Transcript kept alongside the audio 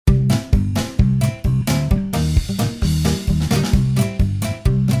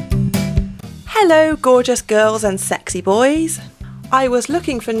Hello gorgeous girls and sexy boys! I was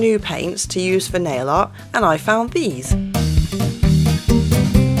looking for new paints to use for nail art and I found these.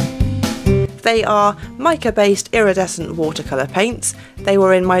 They are mica based iridescent watercolour paints. They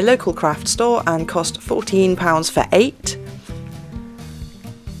were in my local craft store and cost £14 for 8.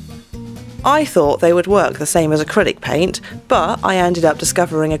 I thought they would work the same as acrylic paint, but I ended up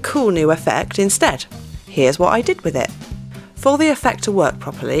discovering a cool new effect instead. Here's what I did with it. For the effect to work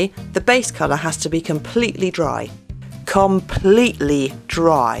properly, the base colour has to be completely dry. Completely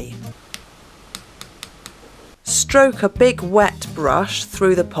dry. Stroke a big wet brush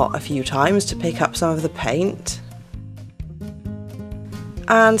through the pot a few times to pick up some of the paint.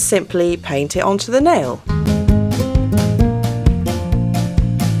 And simply paint it onto the nail.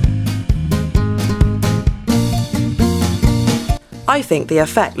 I think the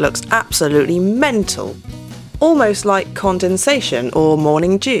effect looks absolutely mental. Almost like condensation or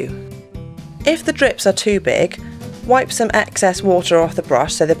morning dew. If the drips are too big, wipe some excess water off the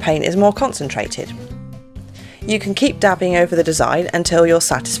brush so the paint is more concentrated. You can keep dabbing over the design until you're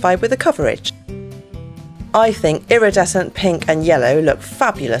satisfied with the coverage. I think iridescent pink and yellow look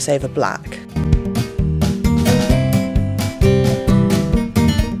fabulous over black.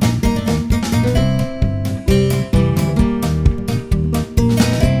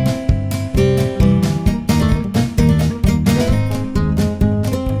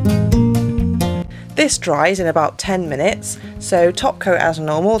 This dries in about 10 minutes, so top coat as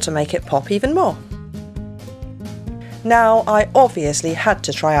normal to make it pop even more. Now, I obviously had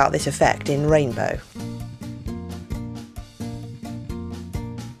to try out this effect in rainbow.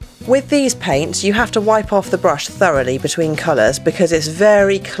 With these paints, you have to wipe off the brush thoroughly between colours because it's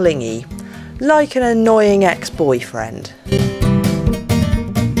very clingy, like an annoying ex-boyfriend.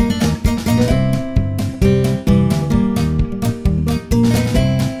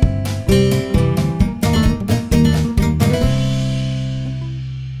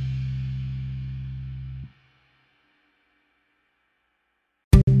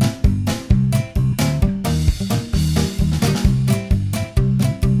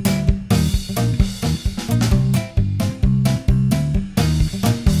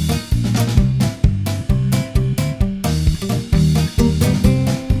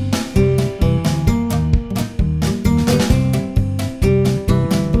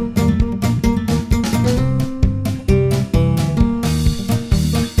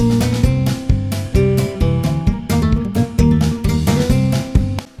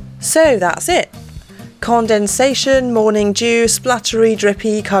 So that's it. Condensation, morning dew, splattery,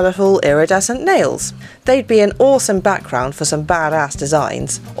 drippy, colourful, iridescent nails. They'd be an awesome background for some badass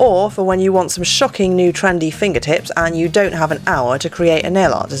designs, or for when you want some shocking new trendy fingertips and you don't have an hour to create a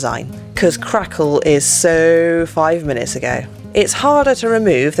nail art design. 'Cause crackle is so 5 minutes ago. It's harder to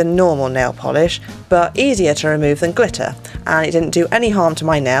remove than normal nail polish, but easier to remove than glitter, and it didn't do any harm to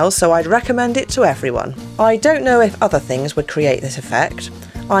my nails, so I'd recommend it to everyone. I don't know if other things would create this effect.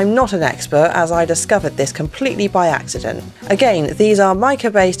 I'm not an expert as I discovered this completely by accident. Again, these are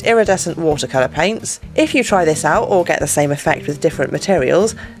mica-based iridescent watercolour paints. If you try this out or get the same effect with different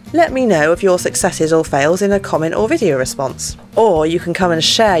materials, let me know of your successes or fails in a comment or video response. Or you can come and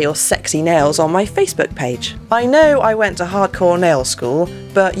share your sexy nails on my Facebook page. I know I went to hardcore nail school,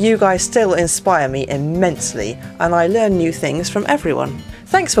 but you guys still inspire me immensely and I learn new things from everyone.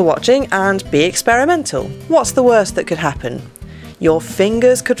 Thanks for watching and be experimental. What's the worst that could happen? Your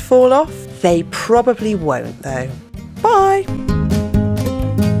fingers could fall off? They probably won't though. Bye!